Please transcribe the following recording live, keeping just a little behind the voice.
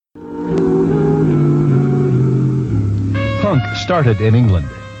Punk started in England,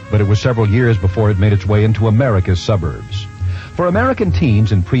 but it was several years before it made its way into America's suburbs. For American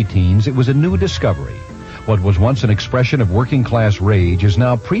teens and preteens, it was a new discovery. What was once an expression of working-class rage is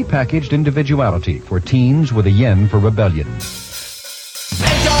now prepackaged individuality for teens with a yen for rebellion. Enjoy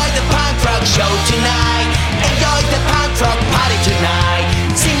the punk rock show tonight. Enjoy the punk rock party tonight.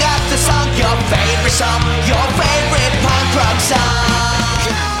 Sing out the song, your favorite punk rock song.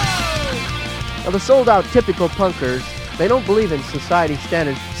 Now, the sold-out typical punkers, they don't believe in society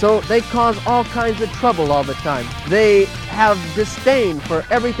standards, so they cause all kinds of trouble all the time. They have disdain for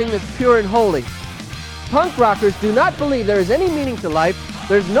everything that's pure and holy. Punk rockers do not believe there is any meaning to life,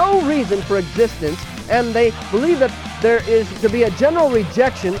 there's no reason for existence, and they believe that there is to be a general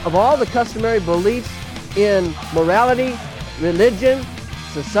rejection of all the customary beliefs in morality, religion,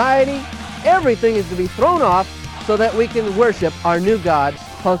 society. Everything is to be thrown off so that we can worship our new god,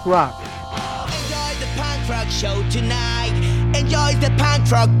 punk rock. Enjoy the punk rock show tonight. Enjoy the punk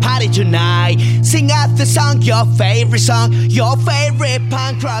rock party tonight. Sing out the song, your favorite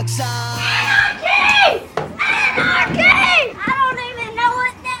punk rock song. Anarchy! Anarchy! I don't even know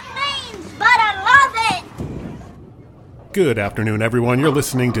what that means, but I love it! Good afternoon, everyone. You're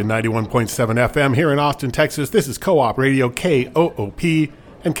listening to 91.7 FM here in Austin, Texas. This is Co-op Radio, KOOP,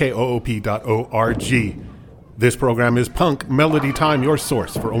 and KOOP.org. This program is Punk Melody Time, your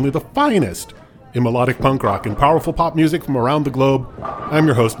source for only the finest in melodic punk rock and powerful pop music from around the globe. I'm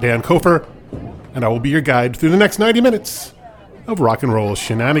your host, Dan Kofer, and I will be your guide through the next 90 minutes of rock and roll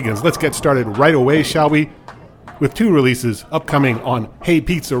shenanigans. Let's get started right away, shall we? With two releases upcoming on Hey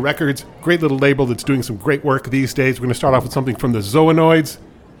Pizza Records, great little label that's doing some great work these days. We're going to start off with something from the Zoanoids,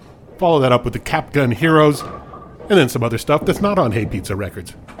 follow that up with the Capgun Heroes, and then some other stuff that's not on Hey Pizza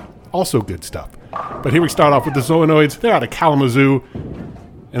Records. Also good stuff. But here we start off with the Zoanoids. They're out of Kalamazoo,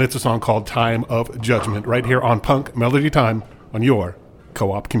 and it's a song called Time of Judgment, right here on Punk Melody Time on your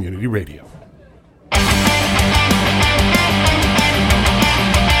Co-op Community Radio.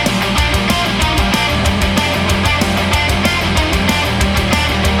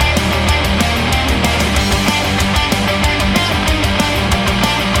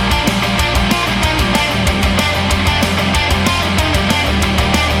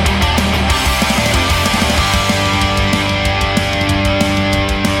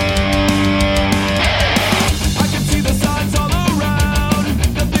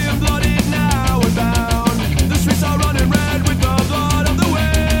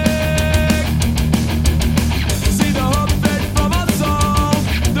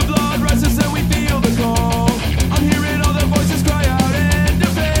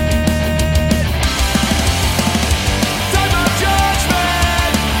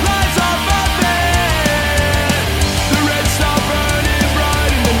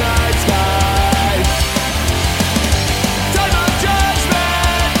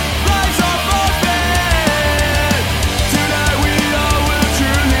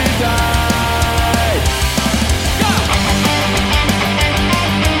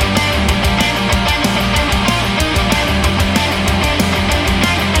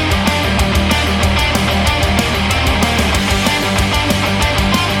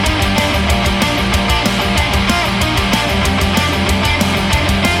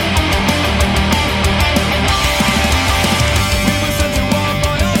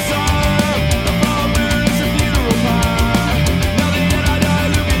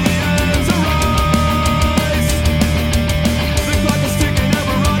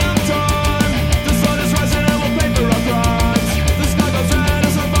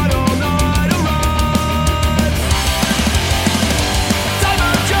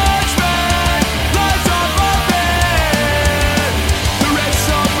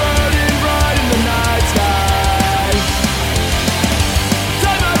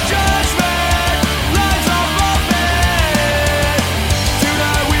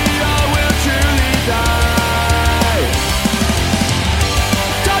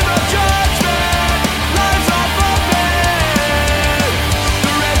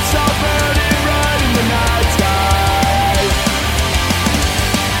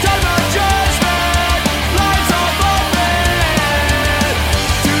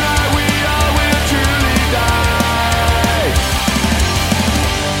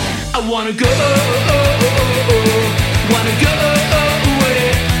 Wanna go, wanna go away.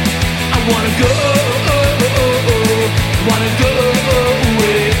 I wanna go, wanna go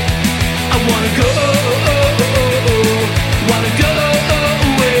away. I wanna go, wanna go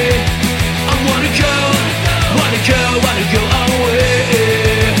away. I wanna go, wanna go, wanna go away.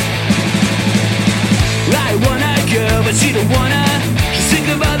 I wanna go, but she don't wanna. Just think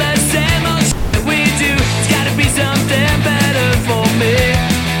about that same old shit that we do. It's gotta be something better.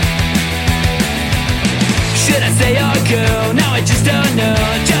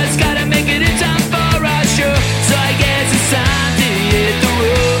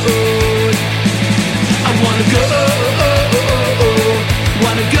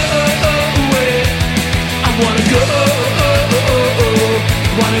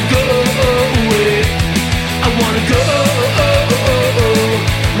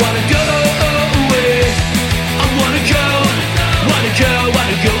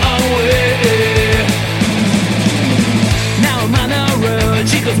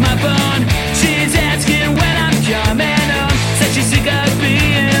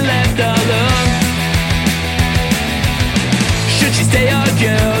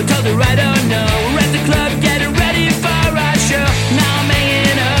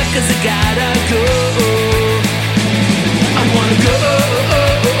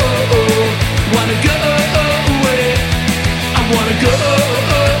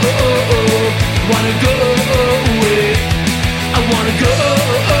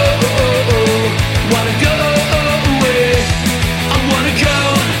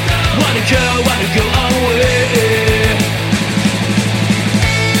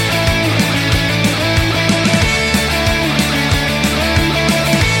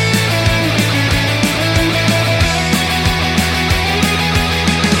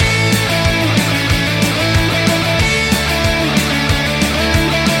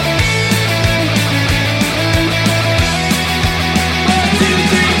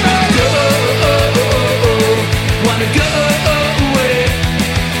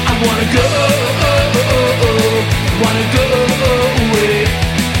 wanna go, wanna go away.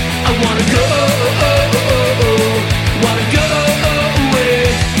 I wanna go, wanna go away.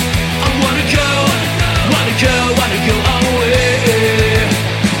 I wanna go, wanna go, wanna go away.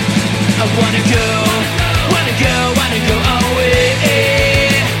 I wanna go, wanna go, wanna go away.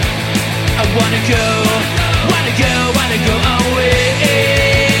 I wanna go, wanna go, wanna go away.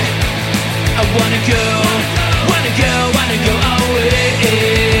 I wanna go, wanna go, wanna go away.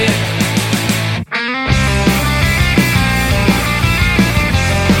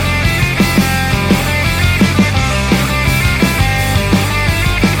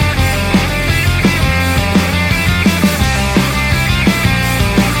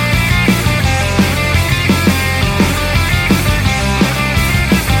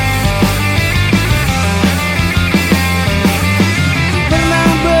 Pernah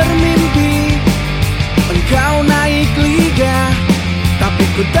bermimpi engkau naik liga, tapi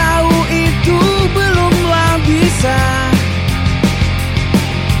ku tahu itu belumlah bisa.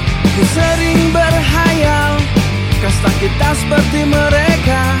 Ku sering berhayal kasta kita seperti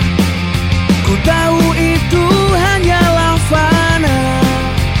mereka. Ku tahu itu hanyalah fana.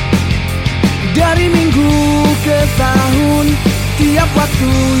 Dari minggu ke tahun, tiap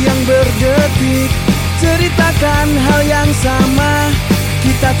waktu yang berdetik ceritakan hal yang sama.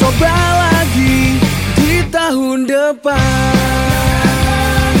 Kita coba lagi di tahun depan.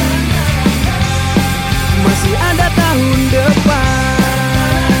 Masih ada tahun depan.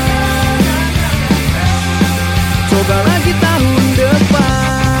 Coba lagi tahun depan.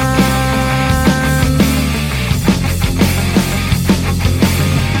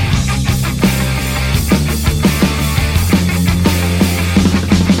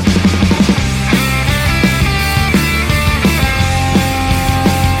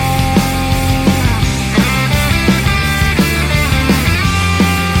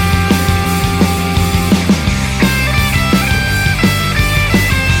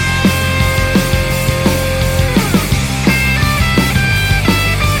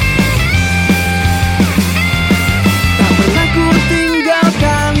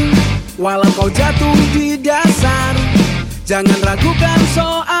 Walau kau jatuh di dasar, jangan ragukan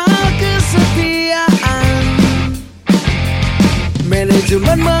soal kesetiaan.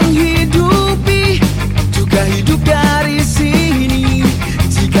 Manajemen menghidupi, juga hidup dari sini.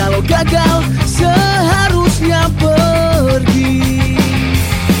 Jikalau gagal, seharusnya pergi.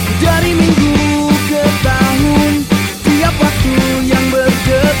 Dari minggu ke tahun, tiap waktu yang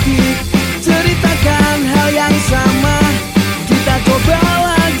berdetik ceritakan hal yang sama. Kita coba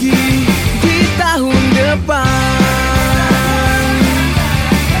lagi di tahun depan.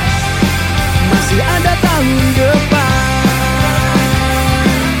 Masih ada tahun depan.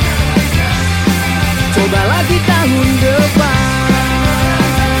 Coba lagi tahun depan.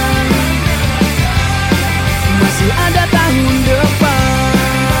 Masih ada tahun depan.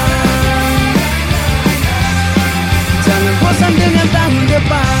 Jangan bosan dengan tahun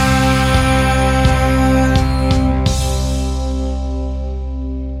depan.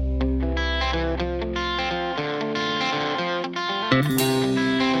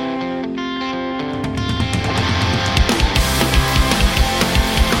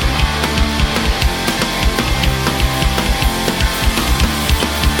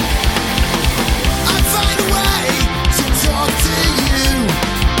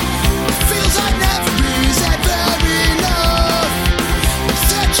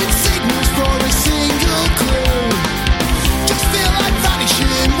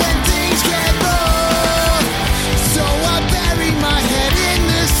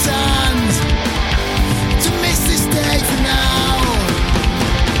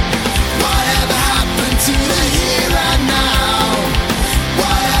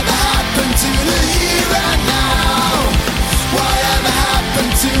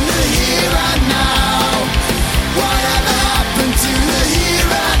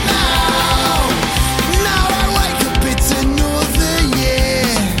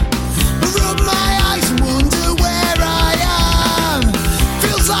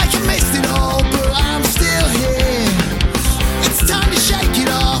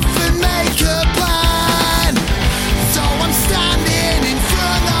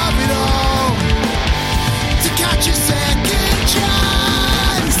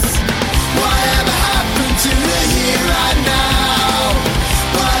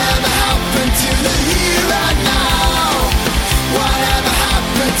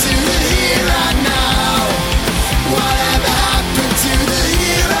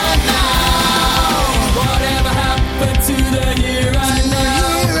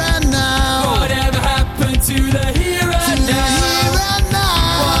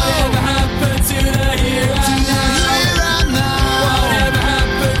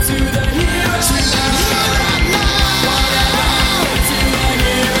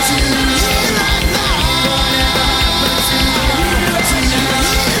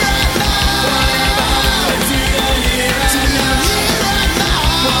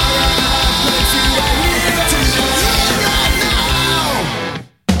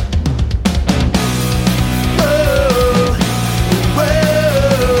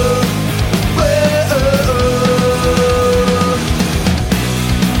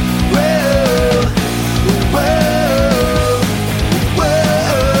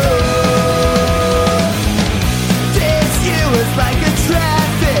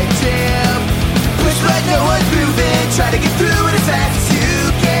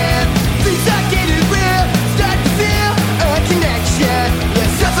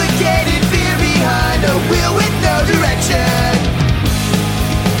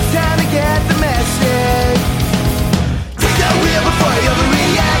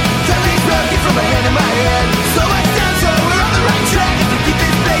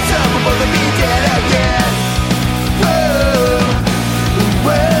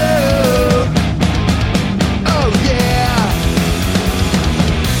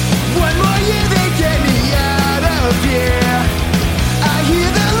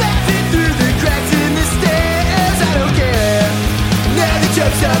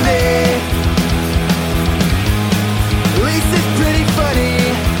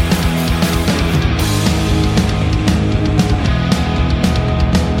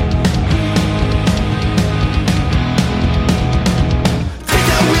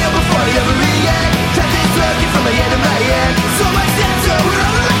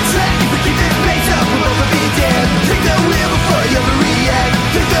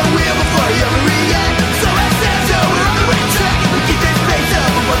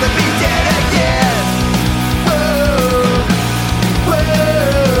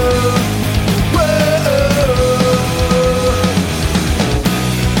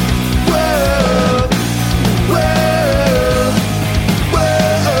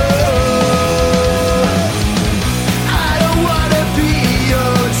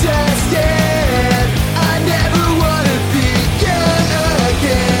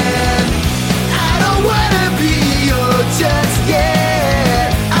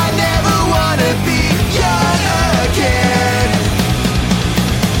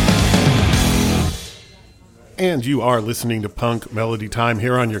 And you are listening to Punk Melody Time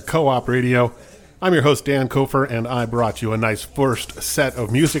here on your Co-op Radio. I'm your host, Dan Kofer, and I brought you a nice first set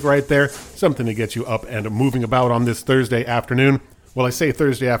of music right there, something to get you up and moving about on this Thursday afternoon. Well, I say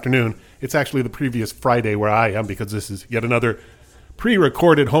Thursday afternoon. It's actually the previous Friday where I am, because this is yet another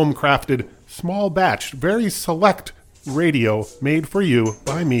pre-recorded, home-crafted, small batch, very select radio made for you,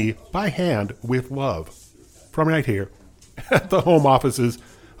 by me, by hand, with love. From right here at the home offices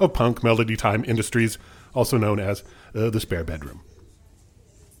of Punk Melody Time Industries, also known as the Spare Bedroom.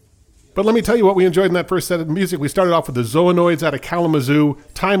 But let me tell you what we enjoyed in that first set of music. We started off with the Zoonoids out of Kalamazoo.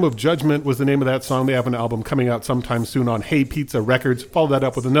 Time of Judgment was the name of that song. They have an album coming out sometime soon on Hey Pizza Records. Followed that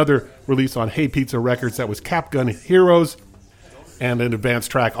up with another release on Hey Pizza Records. That was Capgun Heroes, and an advanced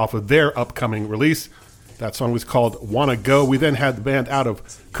track off of their upcoming release. That song was called Wanna Go. We then had the band out of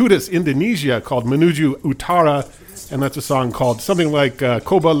Kutas, Indonesia, called Menuju Utara, and that's a song called something like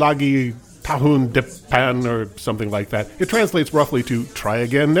Coba Lagi Tahun Depan or something like that. It translates roughly to Try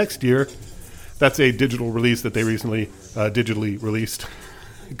Again Next Year. That's a digital release that they recently digitally released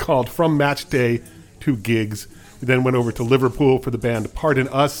called From Match Day to Gigs. We then went over to Liverpool for the band Pardon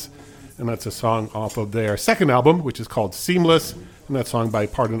Us, and that's a song off of their second album, which is called Seamless, and that song by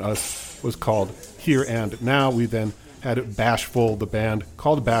Pardon Us was called Here and Now. We then had Bashful, the band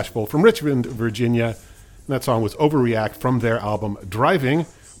called Bashful, from Richmond, Virginia, and that song was Overreact from their album Driving,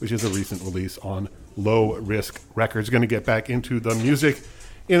 which is a recent release on Low Risk Records. Going to get back into the music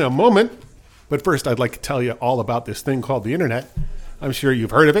in a moment, but first I'd like to tell you all about this thing called the internet. I'm sure you've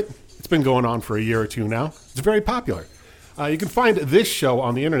heard of it. It's been going on for a year or two now. It's very popular. You can find this show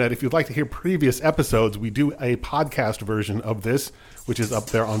on the internet. If you'd like to hear previous episodes, we do a podcast version of this, which is up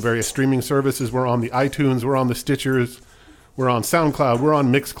there on various streaming services. We're on the iTunes, we're on the Stitchers, we're on SoundCloud, we're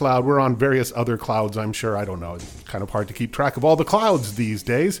on Mixcloud, we're on various other clouds, I'm sure. I don't know. It's kind of hard to keep track of all the clouds these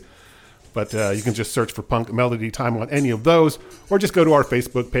days. But you can just search for Punk Melody Time on any of those, or just go to our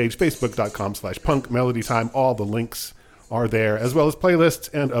Facebook page, facebook.com/Punk Melody Time. All the links are there, as well as playlists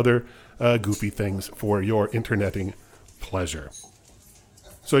and other goofy things for your interneting pleasure.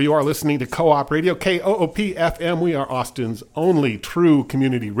 So you are listening to Co-op Radio, KOOP FM. We are Austin's only true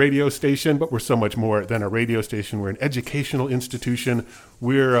community radio station, but we're so much more than a radio station. We're an educational institution.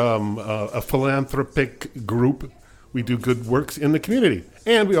 We're a philanthropic group. We do good works in the community.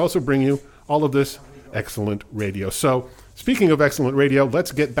 And we also bring you all of this excellent radio. So speaking of excellent radio,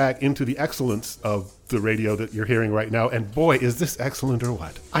 let's get back into the excellence of the radio that you're hearing right now. And boy, is this excellent or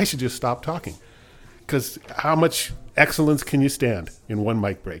what? I should just stop talking, because how much excellence can you stand in one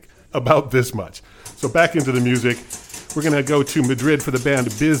mic break? About this much. So back into the music. We're going to go to Madrid for the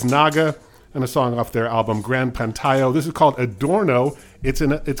band Biz Naga and a song off their album Gran Pantayo. This is called Adorno. It's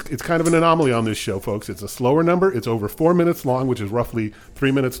kind of an anomaly on this show, folks. It's a slower number. It's over 4 minutes long, which is roughly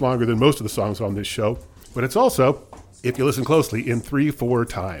 3 minutes longer than most of the songs on this show. But it's also, if you listen closely, in 3/4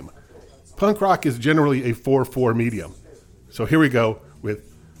 time. Punk rock is generally a 4/4 medium. So here we go with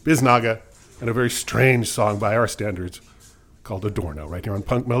Biz Naga and a very strange song by our standards called Adorno, right here on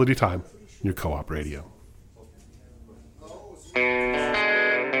Punk Melody Time, your Co-op Radio.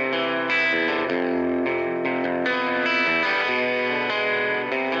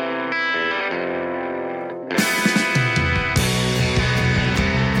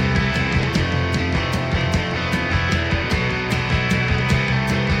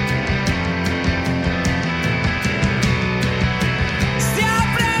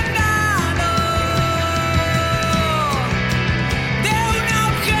 De un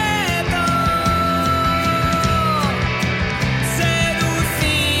objeto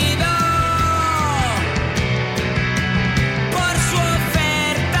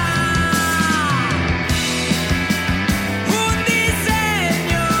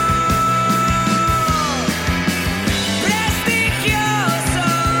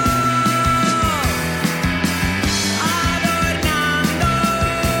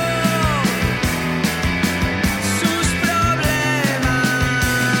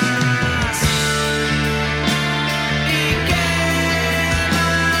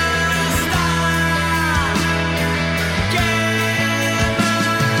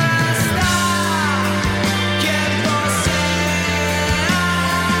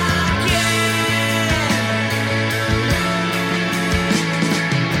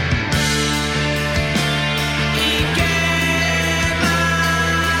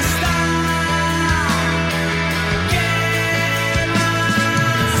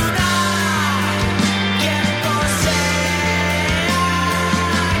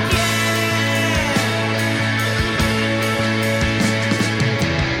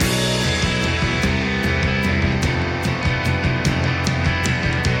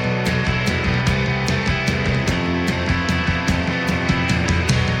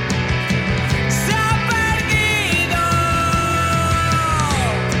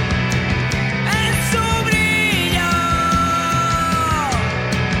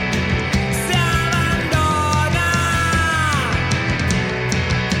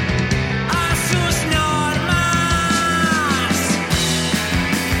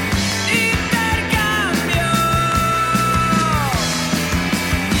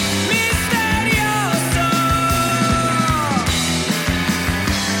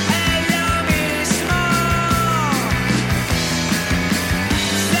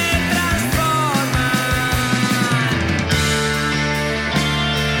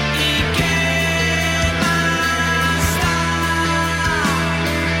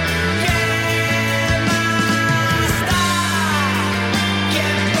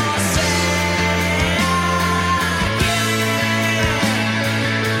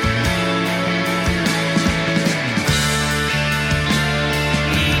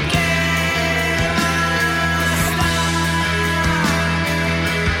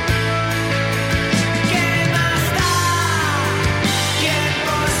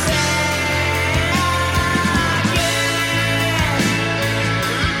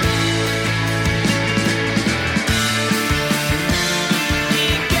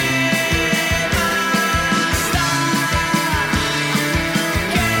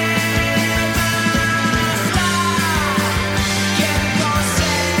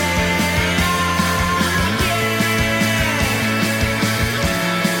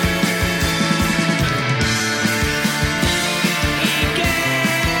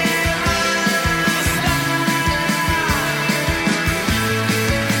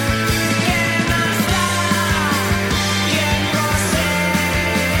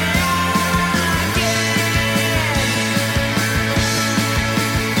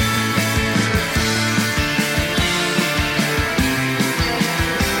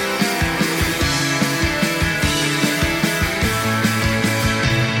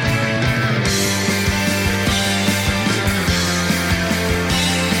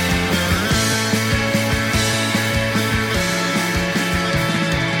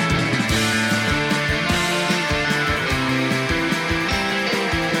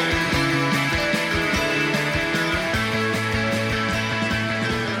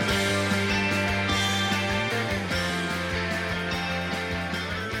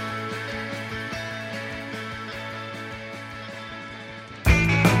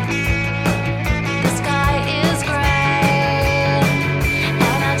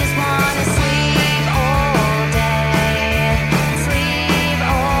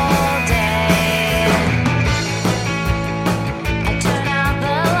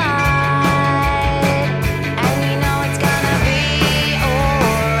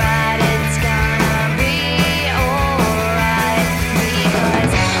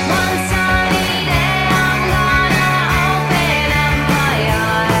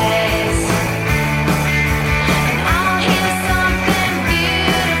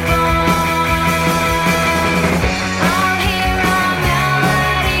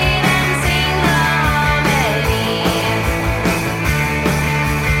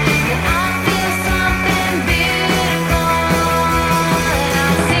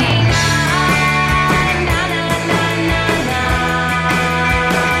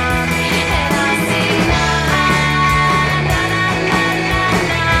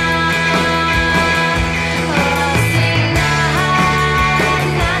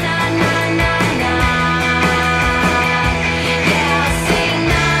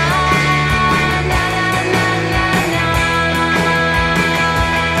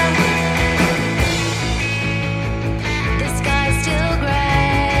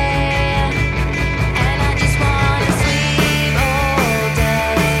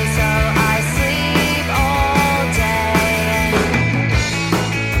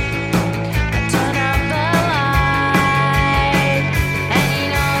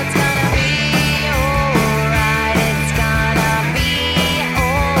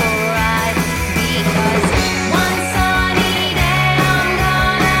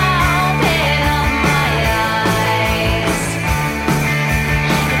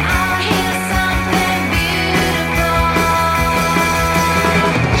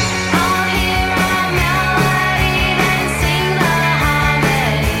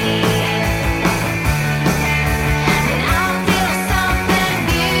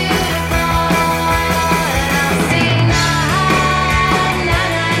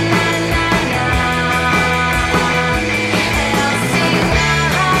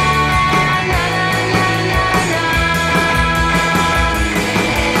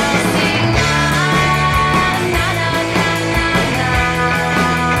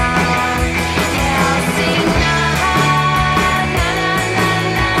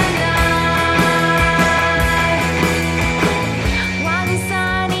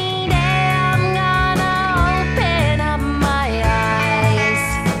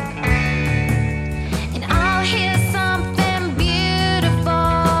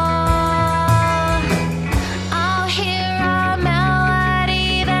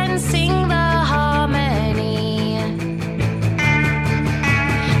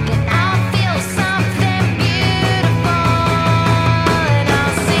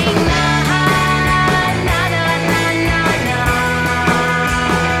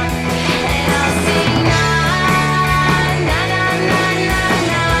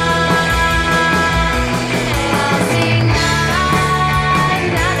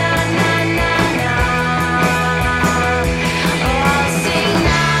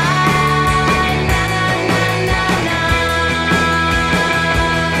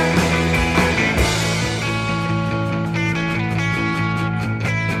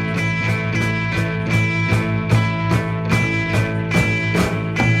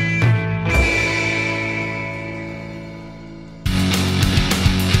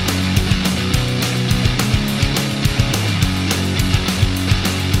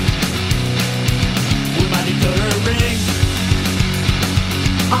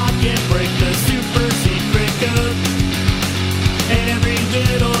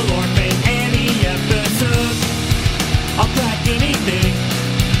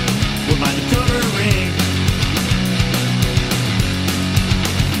with my decoder ring.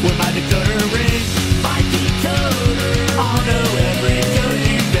 With my decoder ring, my decoder, I'll know every code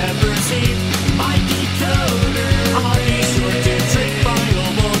you've ever seen. My decoder, I'll be sure to trick my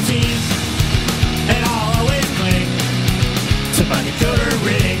Ovaltine, and I'll always cling to my decoder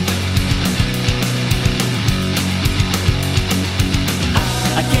ring.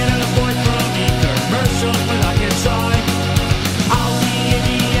 I can't avoid from commercials, but I can try. I'll be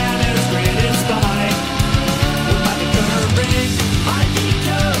Indiana's greatest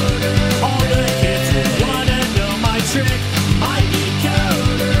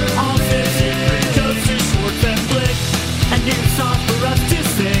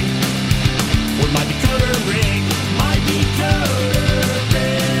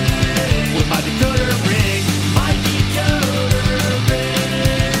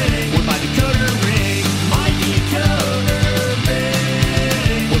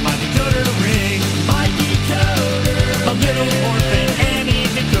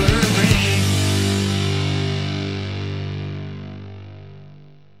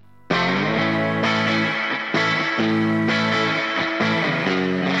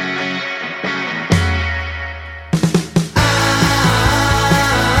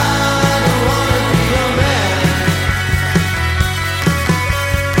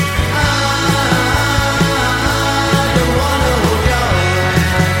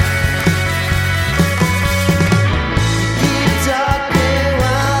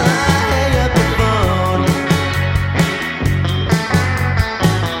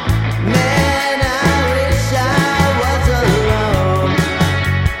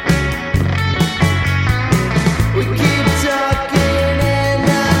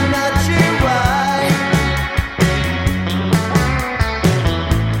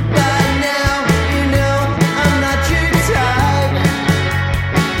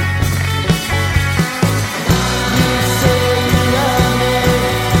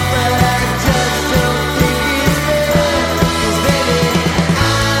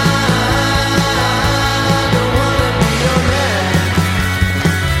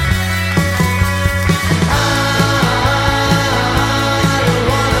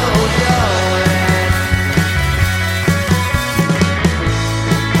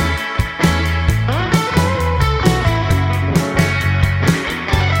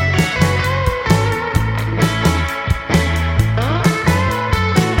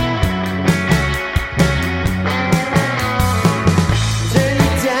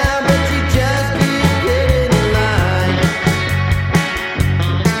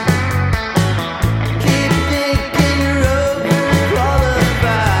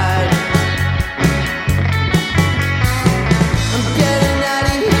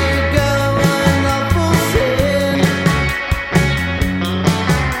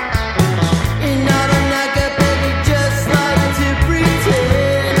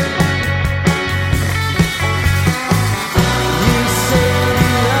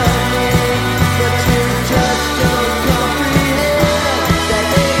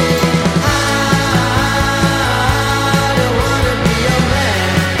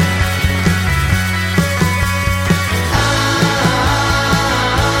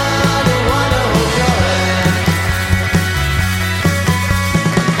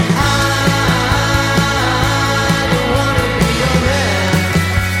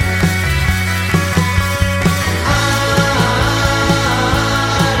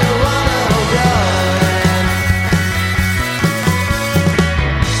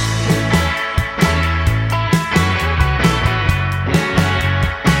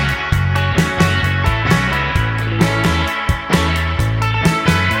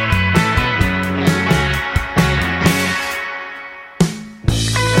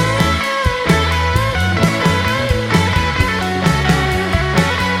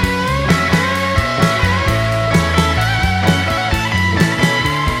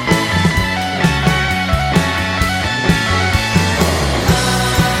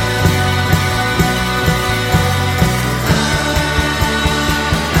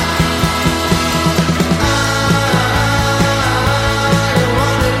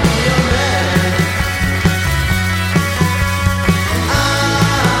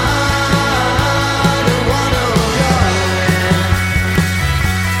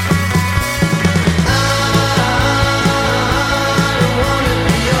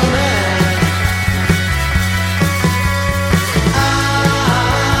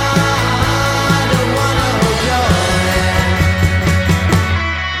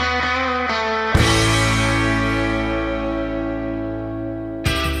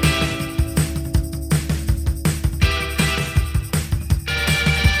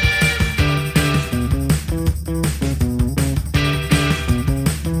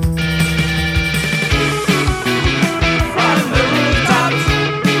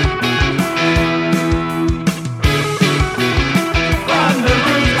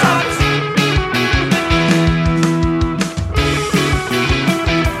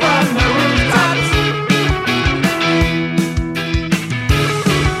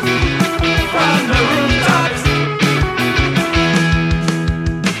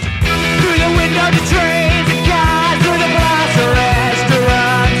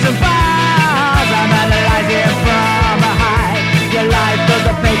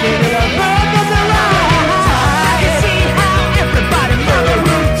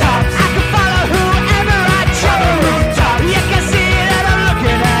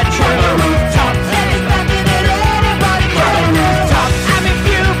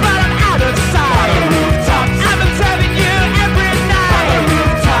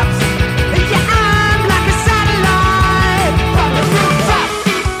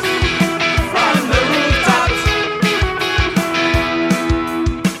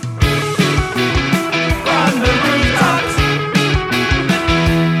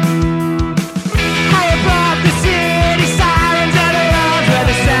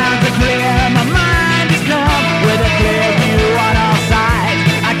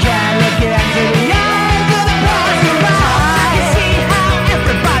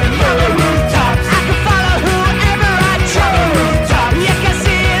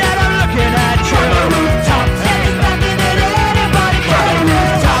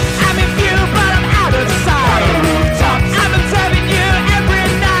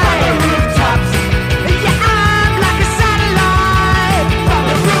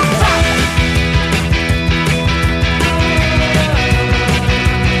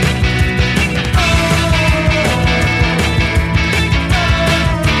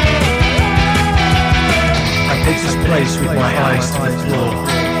place with my eyes to the floor.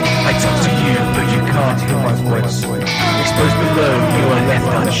 I talk to you, but you can't hear my voice. Exposed below, you are left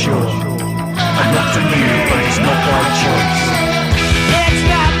unsure. I'm locked on you, but it's not my choice. It's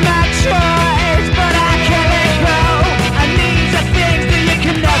not my choice, but I can't let go. And these are things that you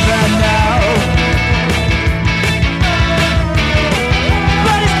can never know.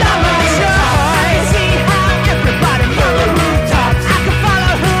 But it's not my choice. See how everybody moves the rooftops. I can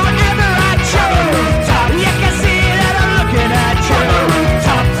follow whoever I choose. You can see that I'm looking at you.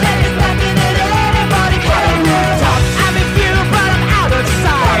 Rooftops. There's nothing that anybody can do. I'm in view, but I'm out of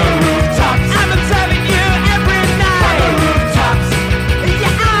sight. Rooftops. I'm observing you every night.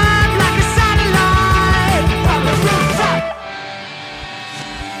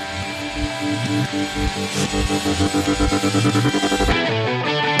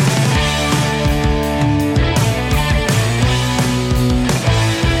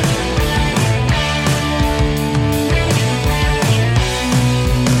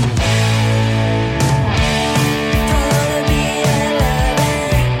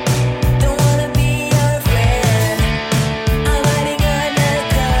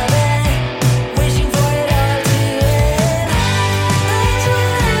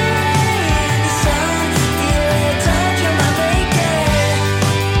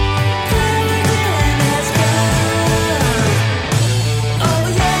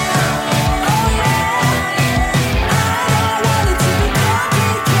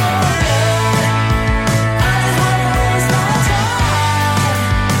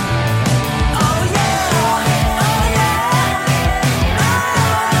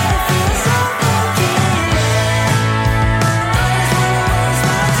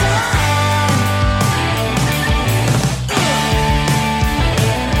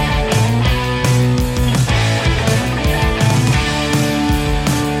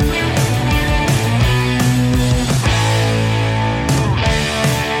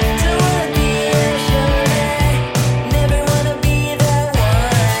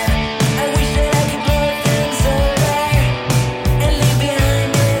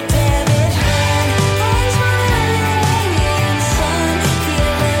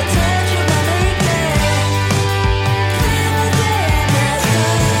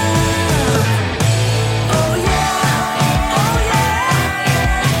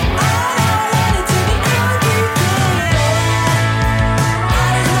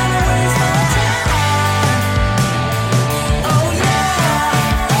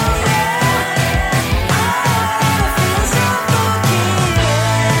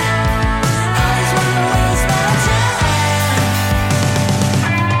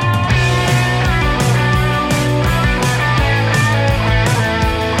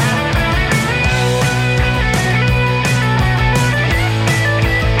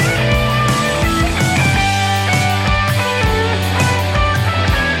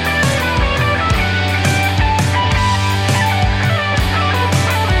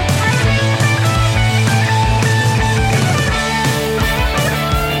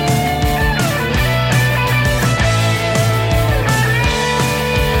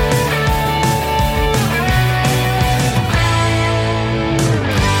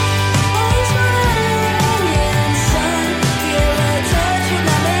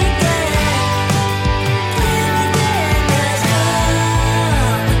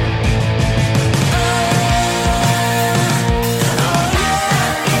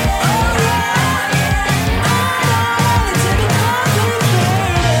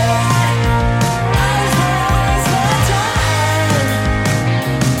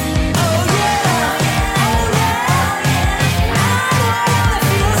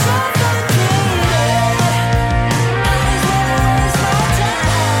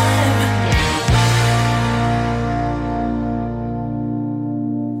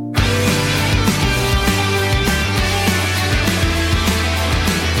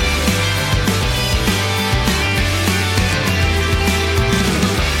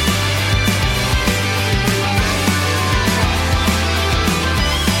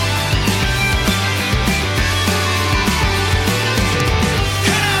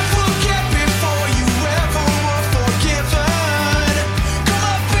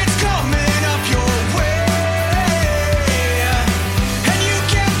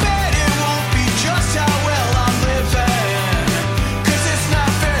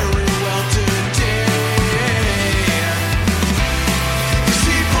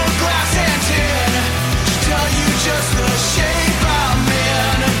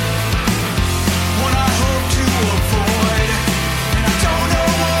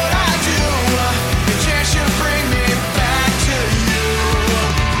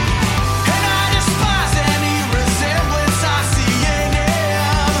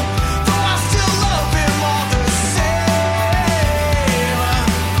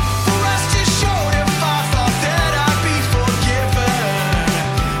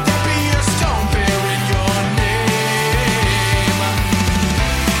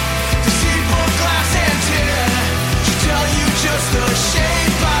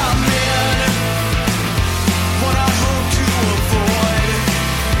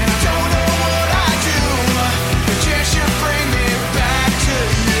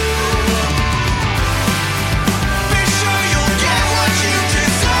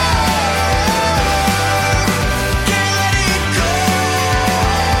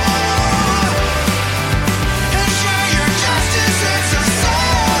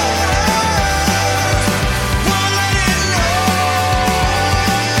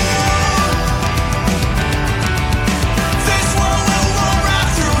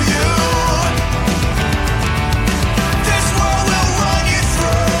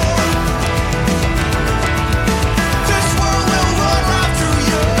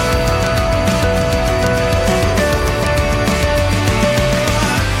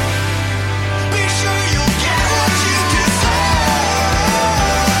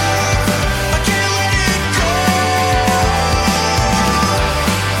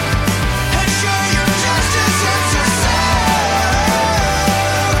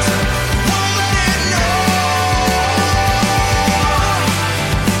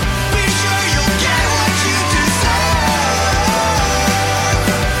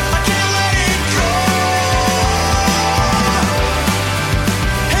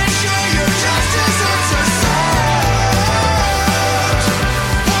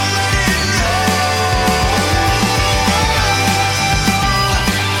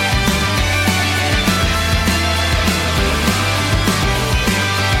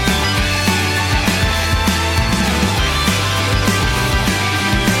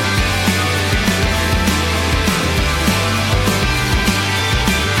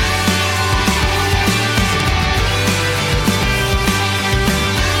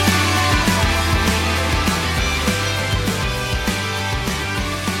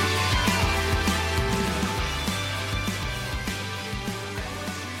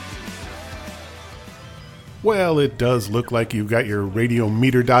 Well, it does look like you've got your radio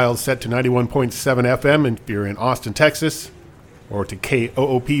meter dial set to 91.7 FM if you're in Austin, Texas, or to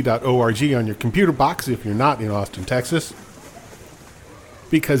koop.org on your computer box if you're not in Austin, Texas,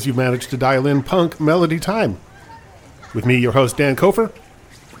 because you managed to dial in Punk Melody Time. With me, your host, Dan Kofer,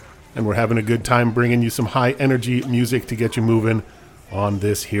 and we're having a good time bringing you some high-energy music to get you moving on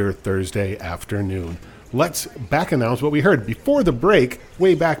this here Thursday afternoon. Let's back announce what we heard. Before the break,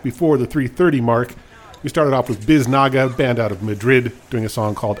 way back before the 3:30 mark, we started off with Biz Naga, band out of Madrid, doing a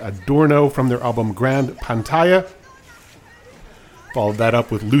song called Adorno from their album Grand Pantalla. Followed that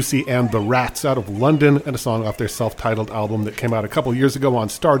up with Lucy and the Rats out of London, and a song off their self-titled album that came out a couple years ago on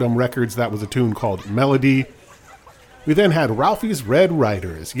Stardom Records. That was a tune called Melody. We then had Ralphie's Red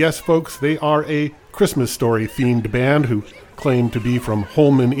Riders. Yes, folks, they are a Christmas Story-themed band who claim to be from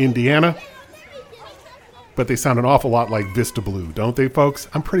Holman, Indiana. But they sound an awful lot like Vista Blue, don't they, folks?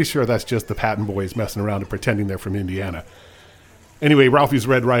 I'm pretty sure that's just the Patton Boys messing around and pretending they're from Indiana. Anyway, Ralphie's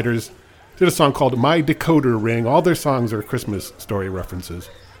Red Riders did a song called My Decoder Ring. All their songs are Christmas Story references.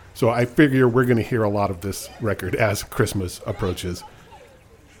 So I figure we're going to hear a lot of this record as Christmas approaches.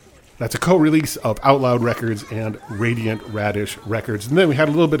 That's a co-release of Out Loud Records and Radiant Radish Records. And then we had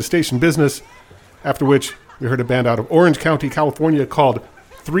a little bit of station business, after which we heard a band out of Orange County, California called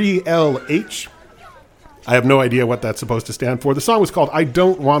 3LH. I have no idea what that's supposed to stand for. The song was called I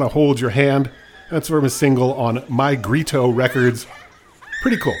Don't Want to Hold Your Hand. That's from a single on My Grito Records.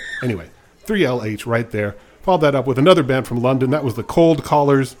 Pretty cool. Anyway, 3LH right there. Followed that up with another band from London. That was the Cold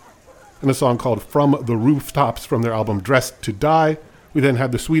Callers, and a song called From the Rooftops from their album Dressed to Die. We then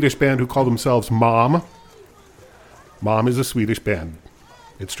had the Swedish band who call themselves Mom. Mom is a Swedish band.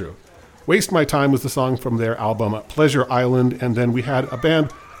 It's true. Waste My Time was the song from their album Pleasure Island. And then we had a band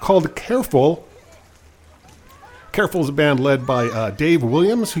called Careful. Careful is a band led by Dave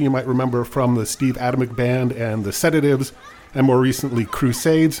Williams, who you might remember from the Steve Atomic Band and the Sedatives, and more recently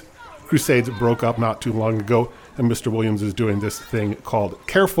Crusades. Crusades broke up not too long ago, and Mr. Williams is doing this thing called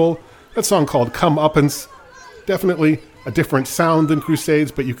Careful. That song called Comeuppance. Definitely a different sound than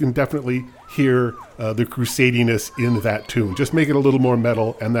Crusades, but you can definitely hear the Crusadiness in that tune. Just make it a little more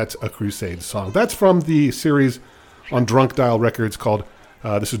metal, and that's a Crusades song. That's from the series on Drunk Dial Records called,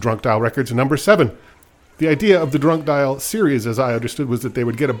 this is Drunk Dial Records number 7. The idea of the Drunk Dial series, as I understood, was that they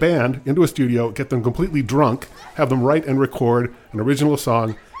would get a band into a studio, get them completely drunk, have them write and record an original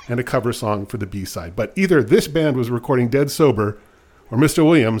song and a cover song for the B-side. But either this band was recording dead sober, or Mr.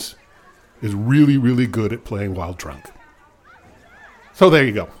 Williams is really, really good at playing while drunk. So there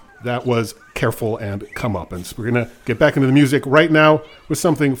you go. That was Careful and Comeuppance. We're going to get back into the music right now with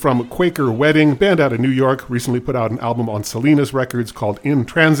something from Quaker Wedding, band out of New York, recently put out an album on Salinas Records called In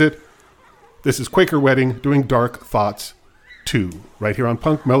Transit. This is Quaker Wedding doing Dark Thoughts 2, right here on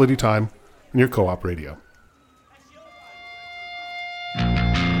Punk Melody Time on your Co-op Radio.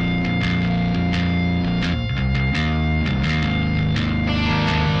 I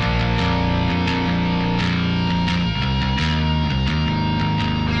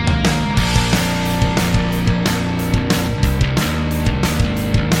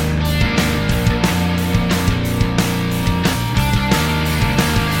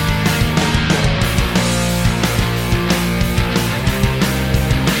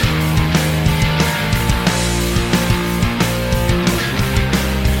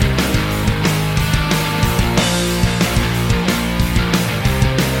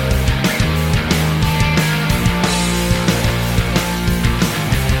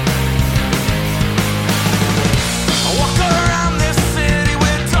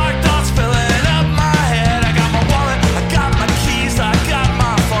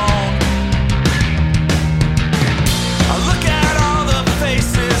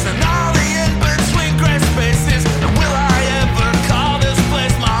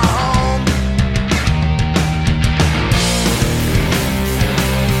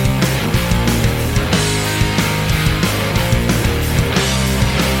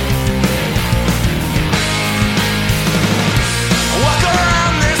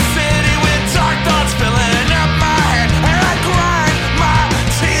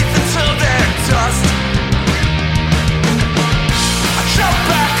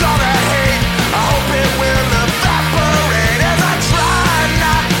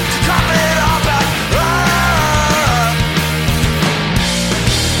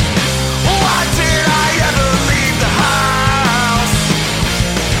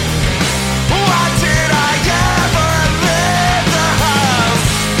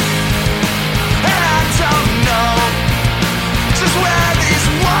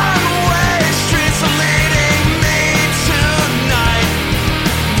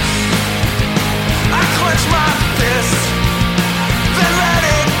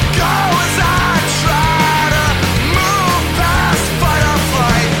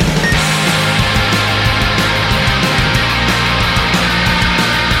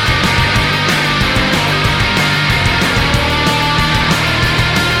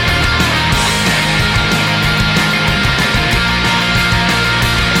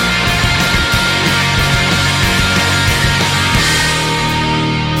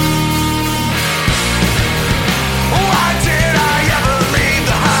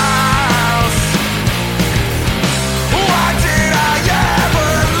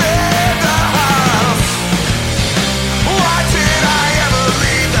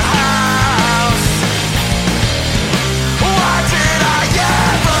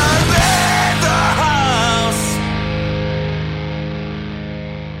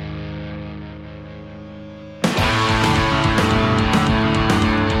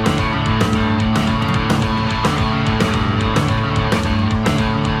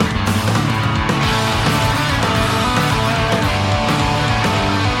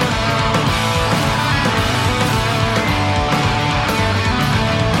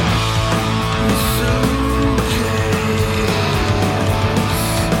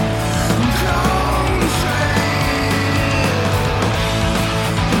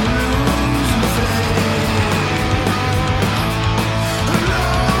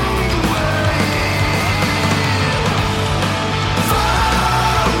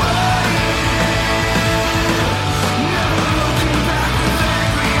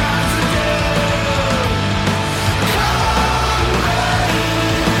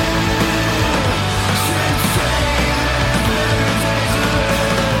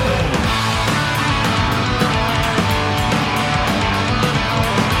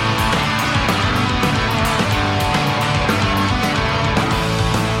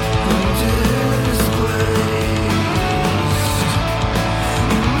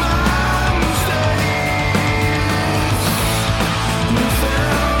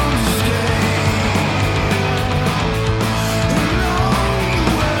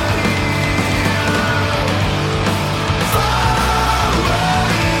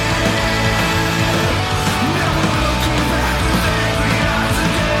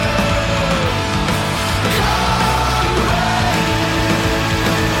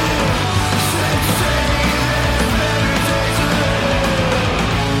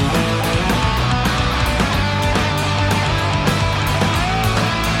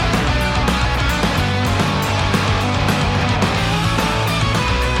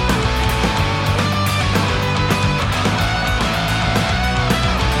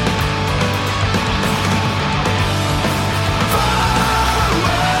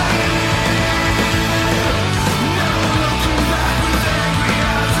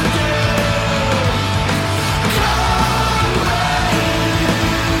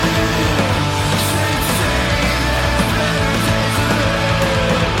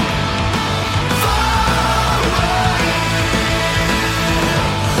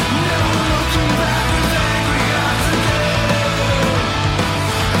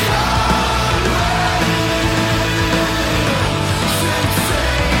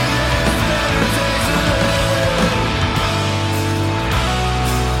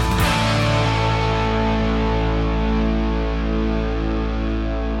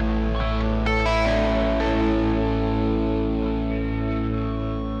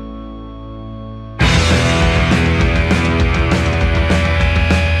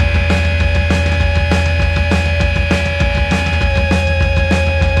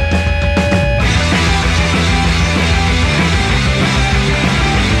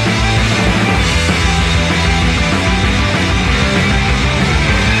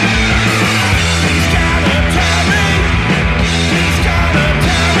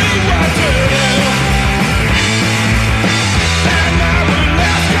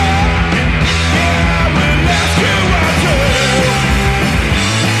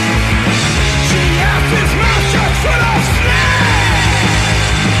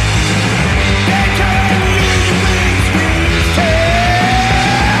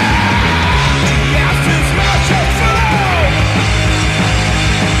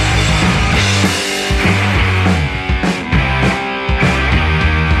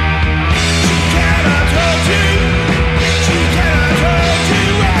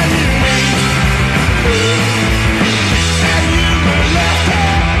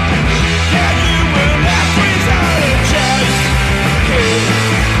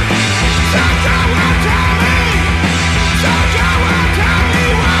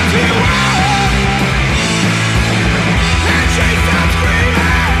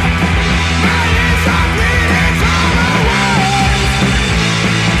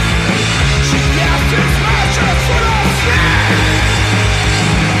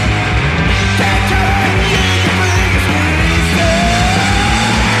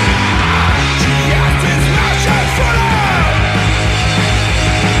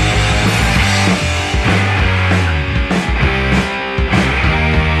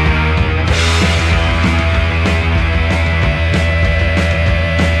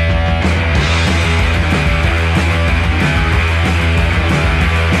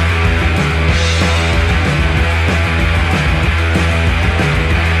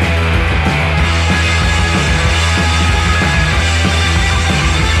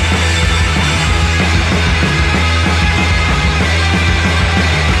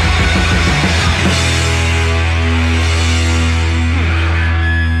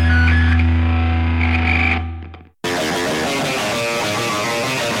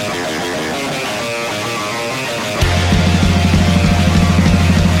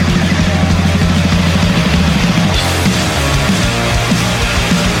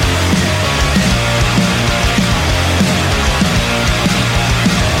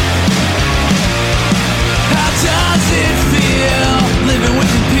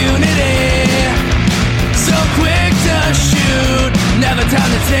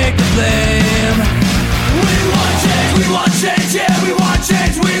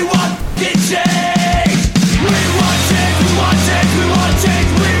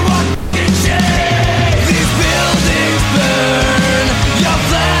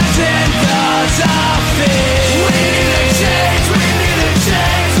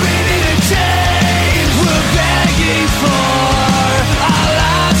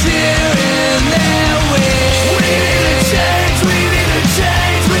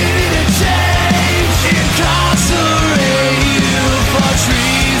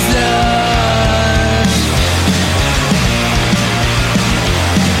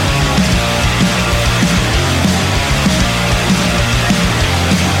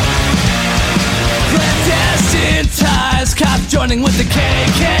running with the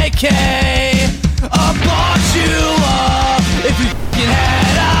KKK. I'll box you up if you f***ing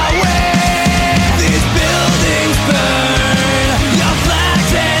had our way. These buildings burn, your flags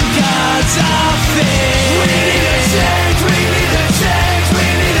and gods are fake. We need a change, we need a change, we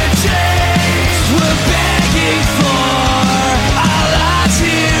need a change. We're begging for our lives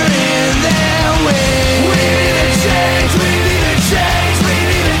here in their way. We need a change, we need a change, we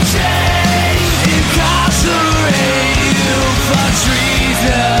need a change. Incarcerate you for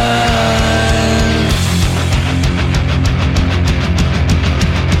treason.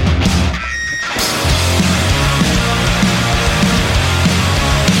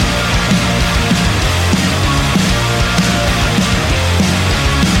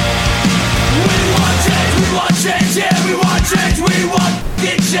 Change, yeah, we want change, we want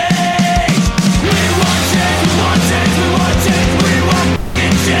fucking change. We want change, we want change, we want change, we want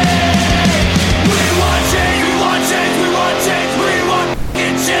fucking change. We want change, we want change, we want change, we want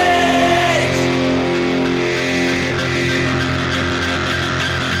fucking change.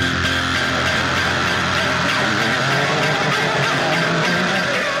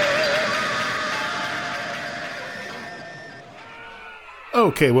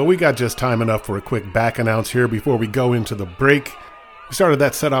 Okay, well, we got just time enough for a quick back announce here before we go into the break. We started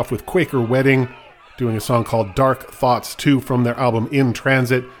that set off with Quaker Wedding, doing a song called Dark Thoughts 2 from their album In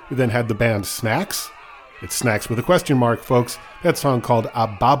Transit. We then had the band Snacks. It's Snacks with a question mark, folks. That song called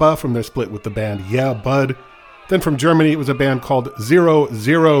Ababa from their split with the band Yeah Bud. Then from Germany, it was a band called Zero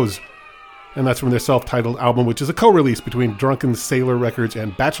Zeros. And that's from their self-titled album, which is a co-release between Drunken Sailor Records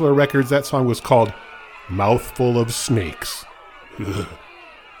and Bachelor Records. That song was called Mouthful of Snakes.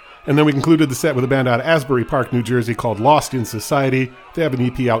 And then we concluded the set with a band out of Asbury Park, New Jersey called Lost in Society. They have an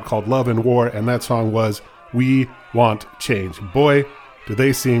EP out called Love and War, and that song was We Want Change. Boy, do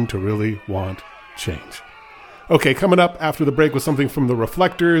they seem to really want change. Okay, coming up after the break was something from the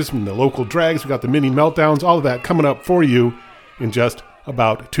Reflectors, from the local drags. We got the mini meltdowns, all of that coming up for you in just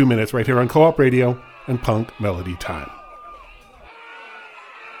about 2 minutes right here on Co-op Radio and Punk Melody Time.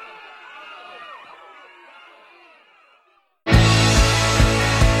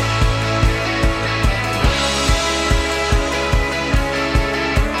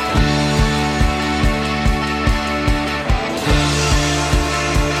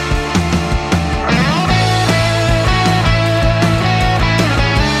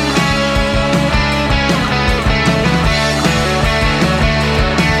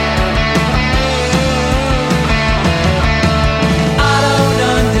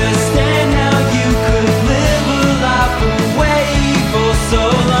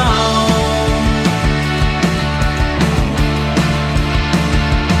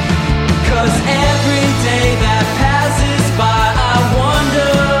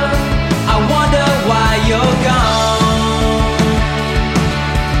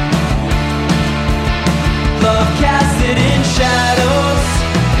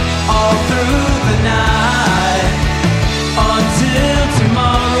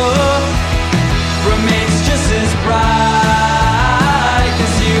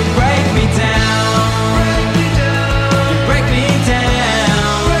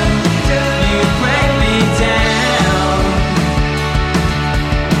 You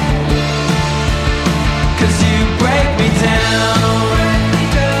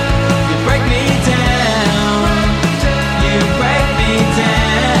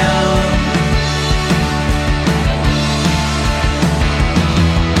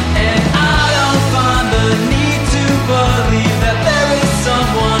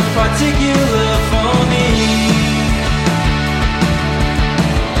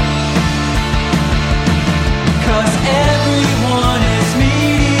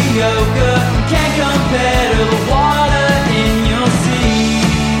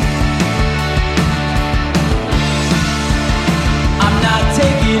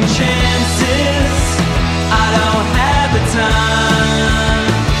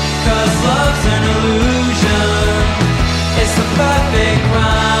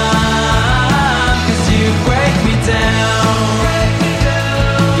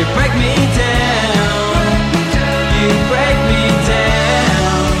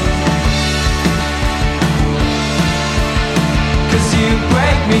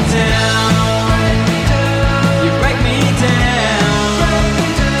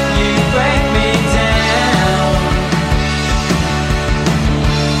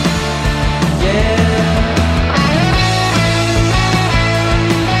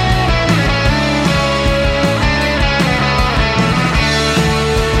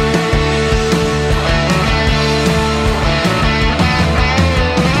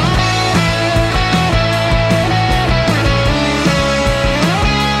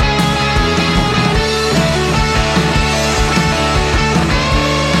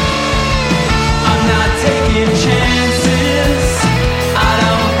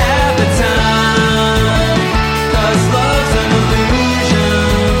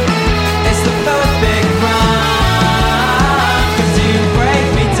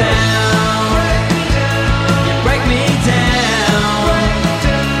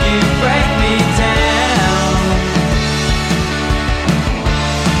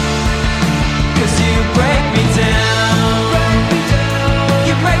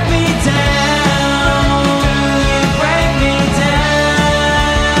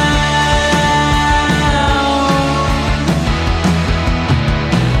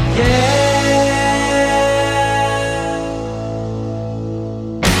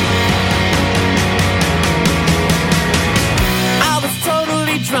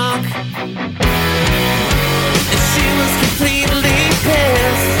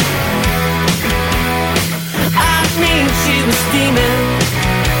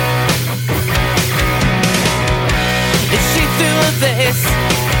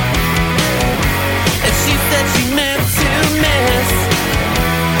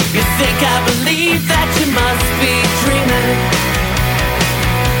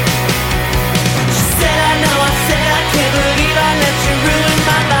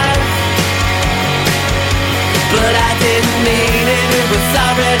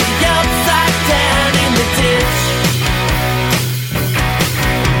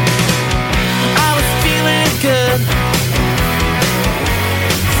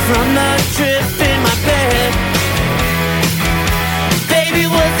trip in my bed. Baby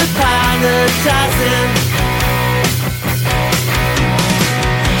was apologizing.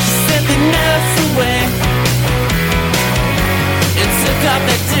 She sent the nurse away and took off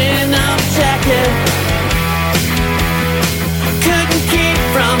that denim jacket. Couldn't keep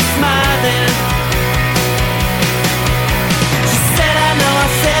from smiling. She said, I know, I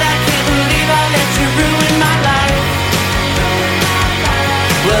said, I can't believe I let you ruin my life.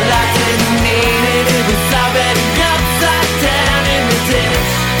 Well, I didn't mean it, it was already upside down in the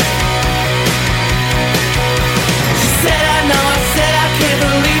ditch. She said, I know, I said, I can't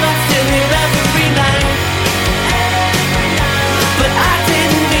believe I'm still here every night. But I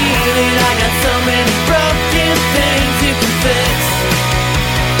didn't mean it, I got so many broken things you can fix.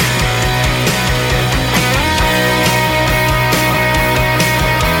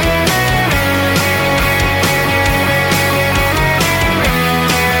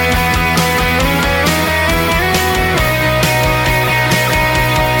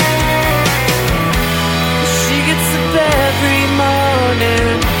 She gets up every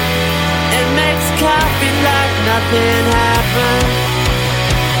morning and makes coffee like nothing happened.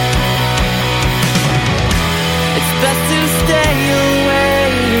 It's best to stay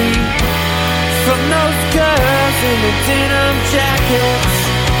away from those girls in the denim jackets.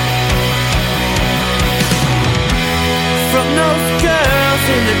 From those girls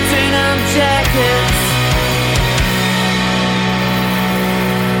in the denim jackets.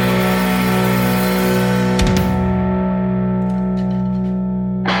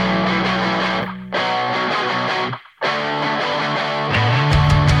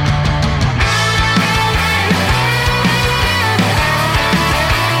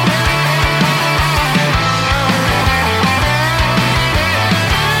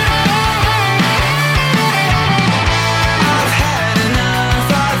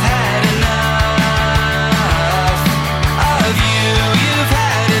 I've had enough.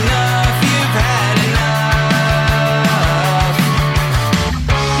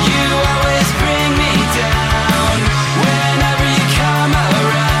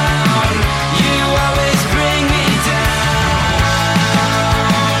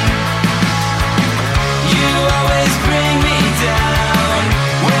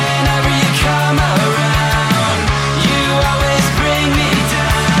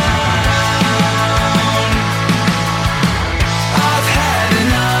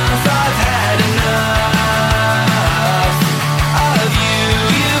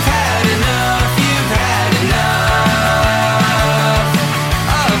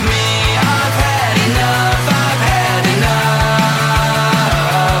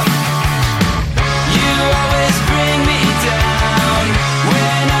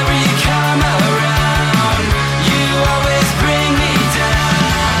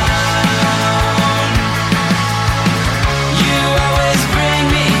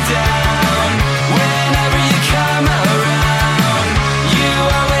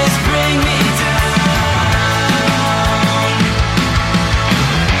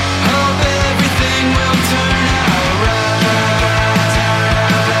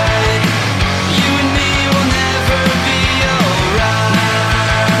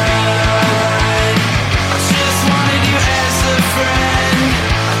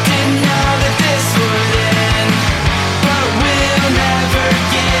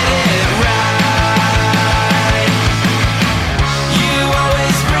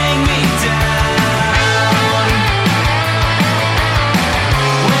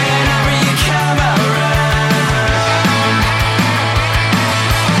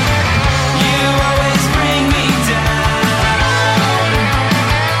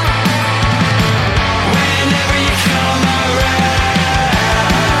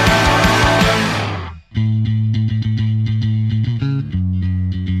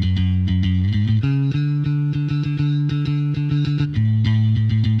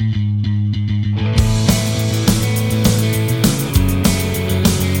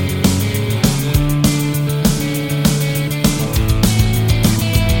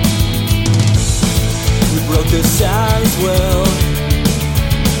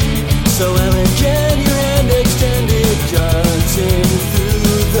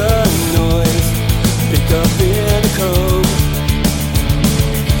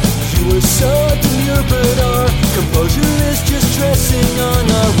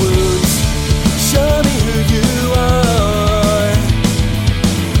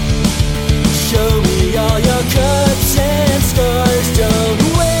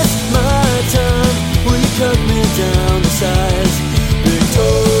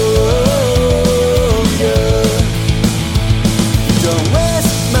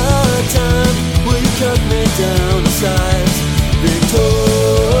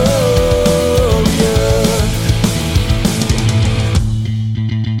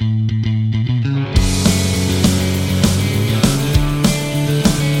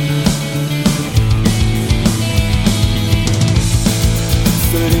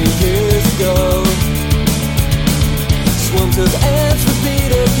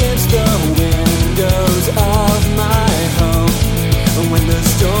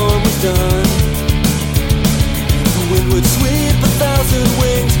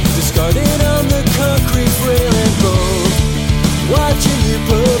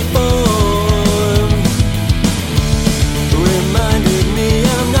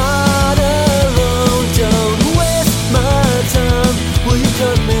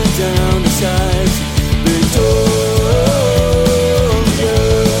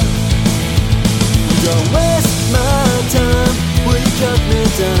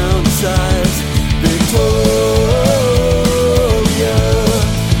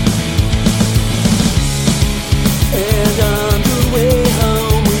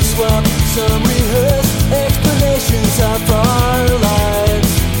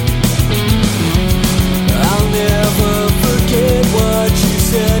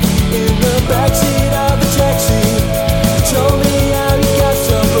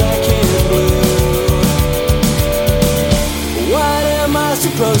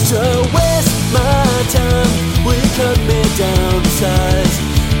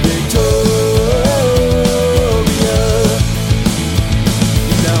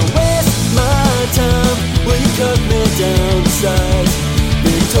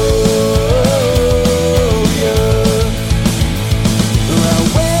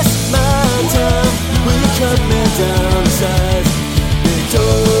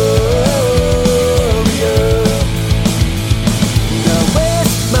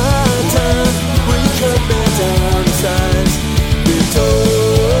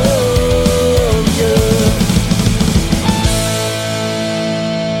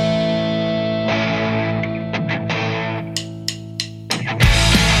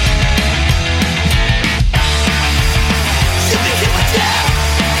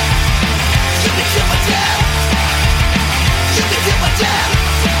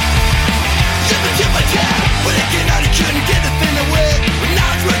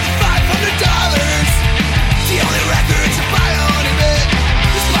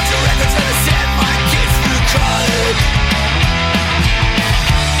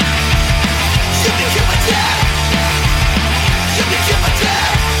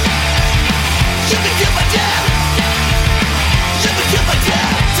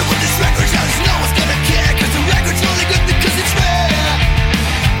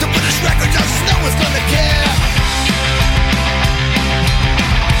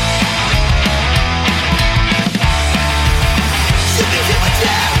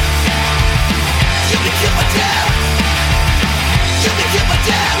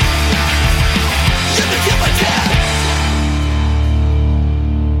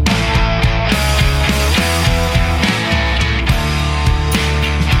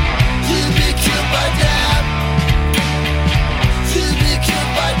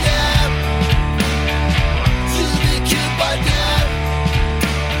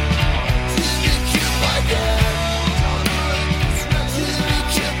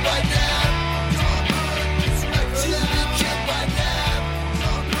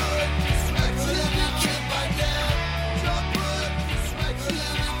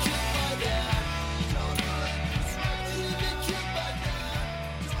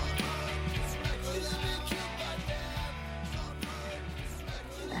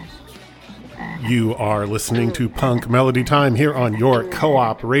 You are listening to Punk Melody Time here on your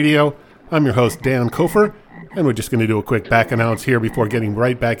Co-op Radio. I'm your host, Dan Kofer, and we're just going to do a quick back announce here before getting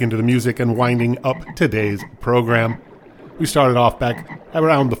right back into the music and winding up today's program. We started off back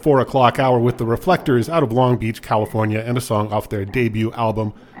around the 4 o'clock hour with the Reflectors out of Long Beach, California, and a song off their debut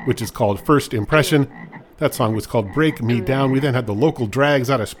album, which is called First Impression. That song was called Break Me Down. We then had the Local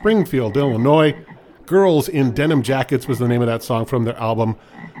Drags out of Springfield, Illinois. Girls in Denim Jackets was the name of that song from their album.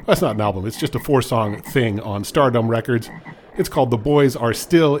 That's not an album, it's just a 4-song thing on Stardom Records. It's called The Boys Are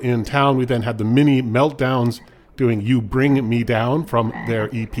Still in Town. We then had the Mini Meltdowns doing You Bring Me Down from their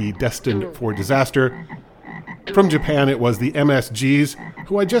EP Destined for Disaster. From Japan, it was the MSGs,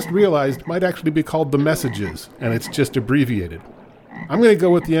 who I just realized might actually be called The Messages, and it's just abbreviated. I'm going to go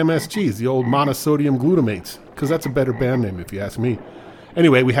with the MSGs, the old monosodium glutamates, because that's a better band name if you ask me.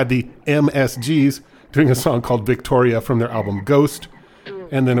 Anyway, we had the MSGs doing a song called Victoria from their album Ghost.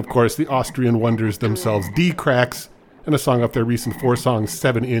 And then, of course, the Austrian wonders themselves, D-Cracks, and a song off their recent 4-song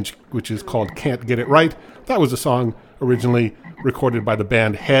 7-inch, which is called Can't Get It Right. That was a song originally recorded by the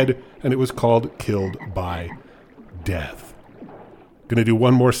band Head, and it was called Killed by Death. Gonna do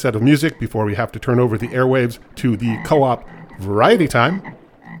one more set of music before we have to turn over the airwaves to the Co-op Variety Time.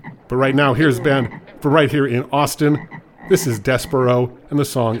 But right now, here's a band from right here in Austin. This is Despero, and the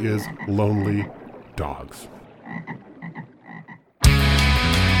song is Lonely Dogs.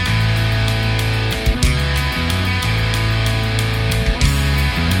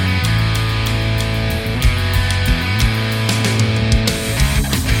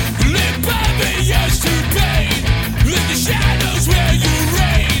 Shadows where you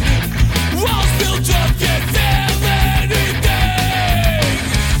reign, walls built up can't feel anything.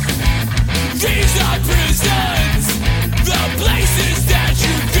 These are prisons, the places that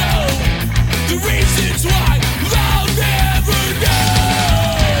you go, the reasons why.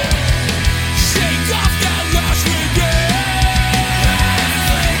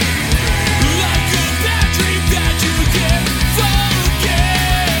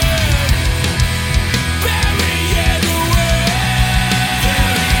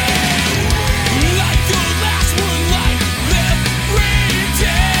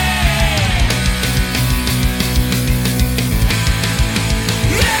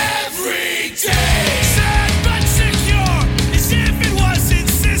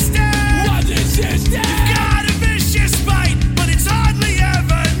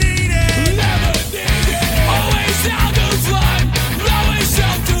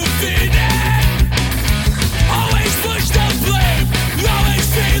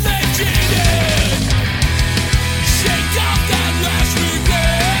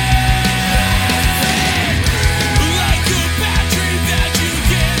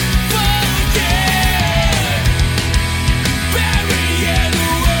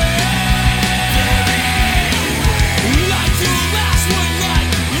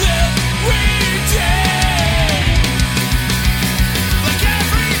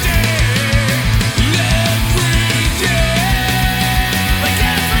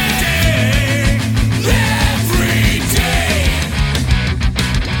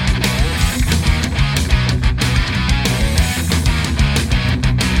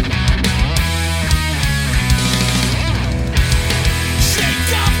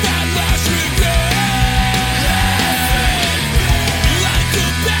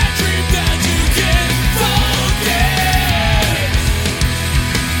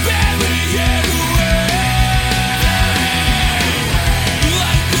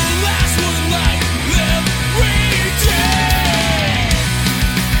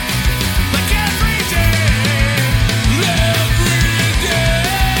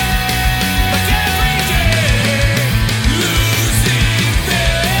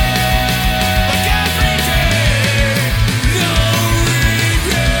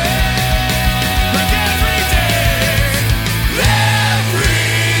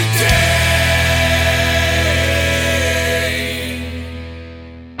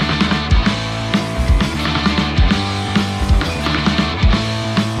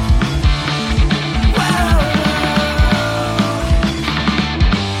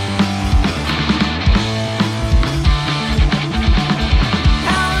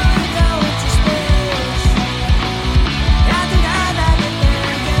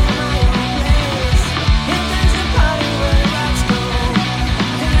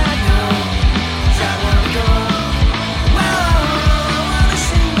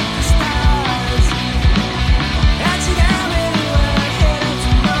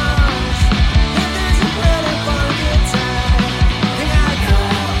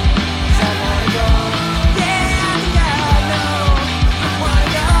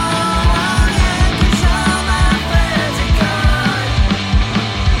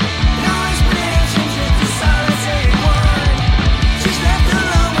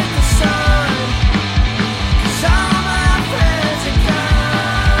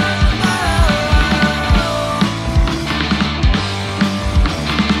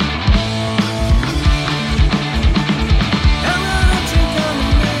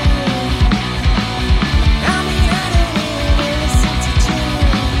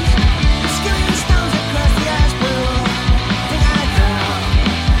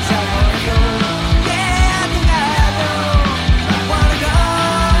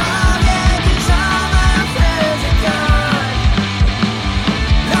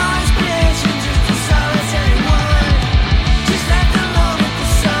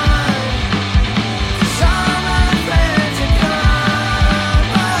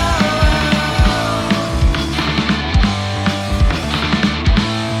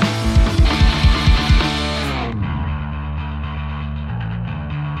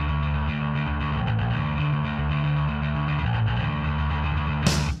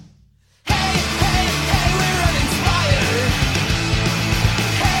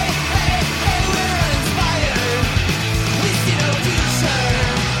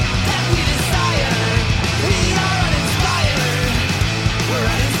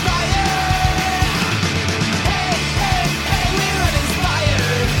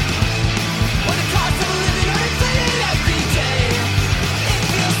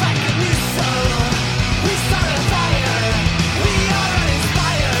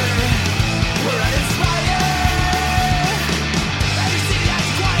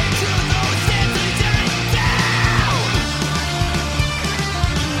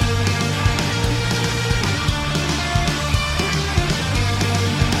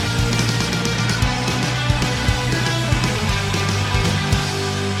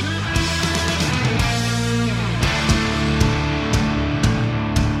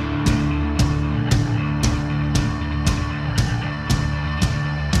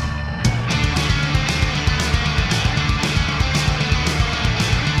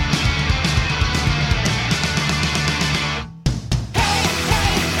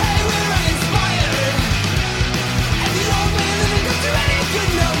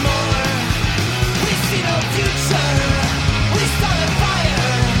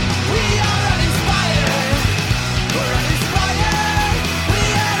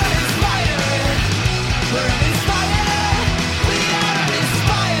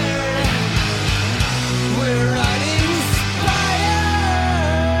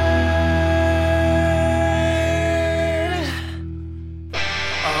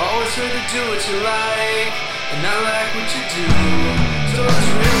 do what you like, and I like what you do. So it's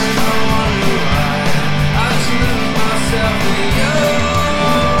really no wonder why I just lose myself in you.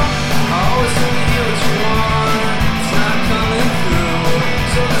 I always tell you what you want, it's not coming through.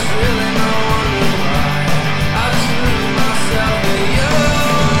 So it's really no wonder why I just lose myself in you.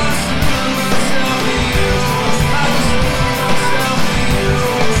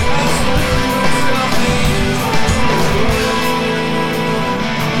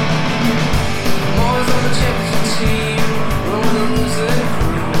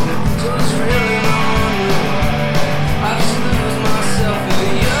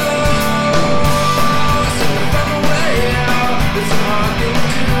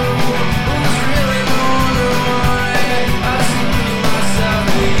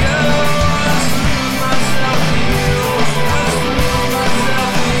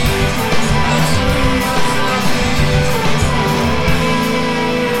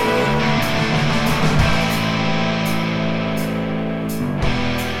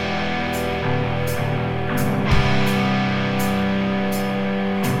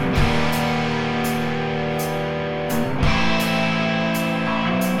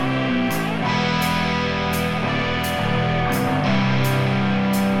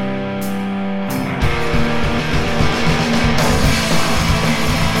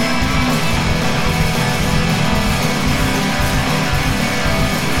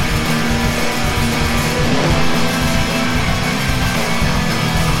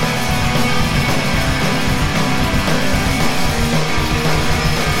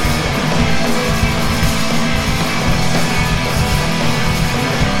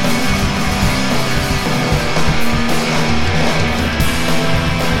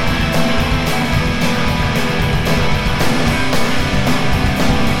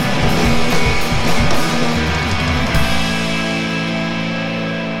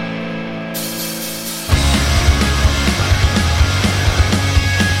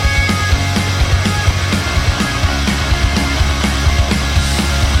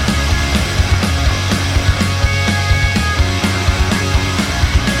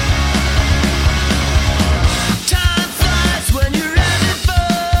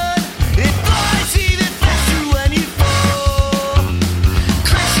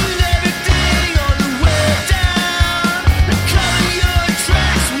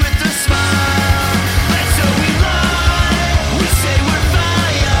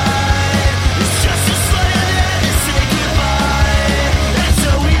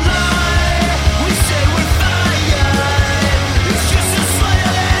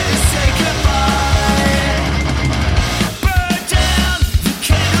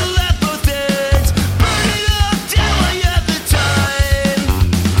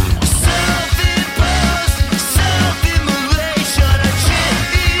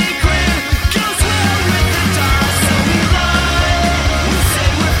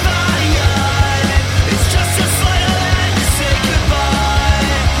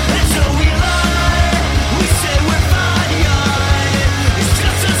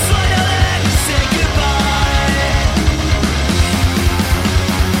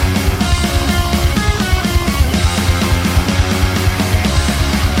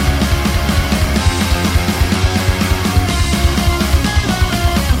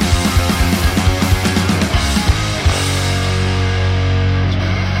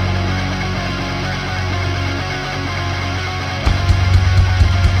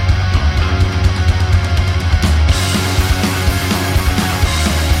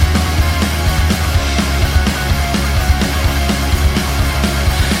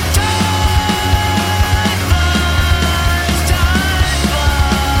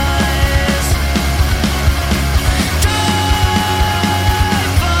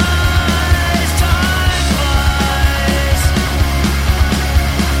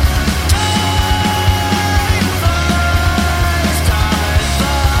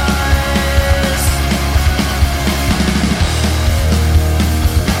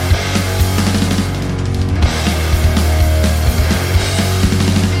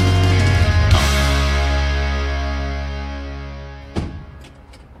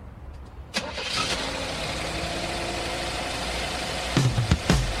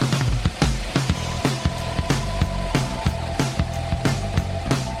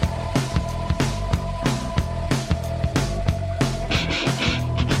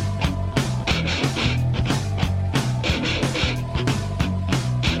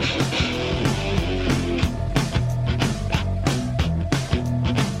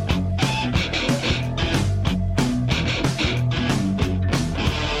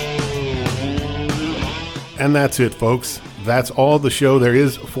 And that's it, folks. that's all the show there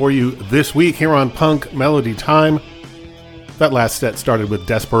is for you this week here on Punk Melody Time. That last set started with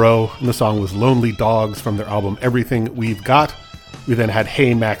Despero, and the song was Lonely Dogs from their album Everything We've Got. We then had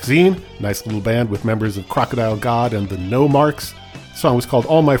Hey Maxine, nice little band with members of Crocodile God and the No Marks. The song was called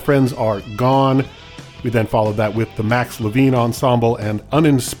All My Friends Are Gone. We then followed that with the Max Levine Ensemble and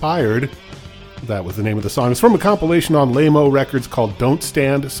Uninspired. That was the name of the song. It's from a compilation on Lamo Records called Don't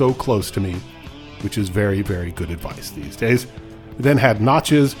Stand So Close to Me, which is very, very good advice these days. We then had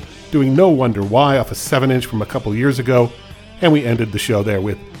Notches doing No Wonder Why off a 7-inch from a couple years ago, and we ended the show there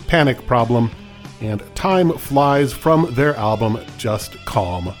with Panic Problem and Time Flies from their album Just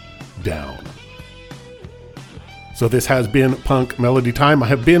Calm Down. So this has been Punk Melody Time. I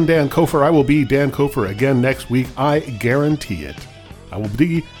have been Dan Kofer. I will be Dan Kofer again next week. I guarantee it. I will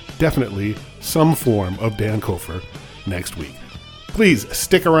be definitely some form of Dan Kofer next week. Please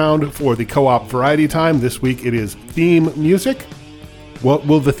stick around for the Co-op Variety Time. This week it is theme music. What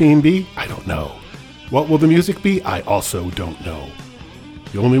will the theme be? I don't know. What will the music be? I also don't know.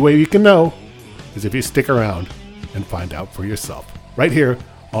 The only way you can know is if you stick around and find out for yourself. Right here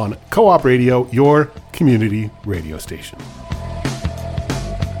on Co-op Radio, your community radio station.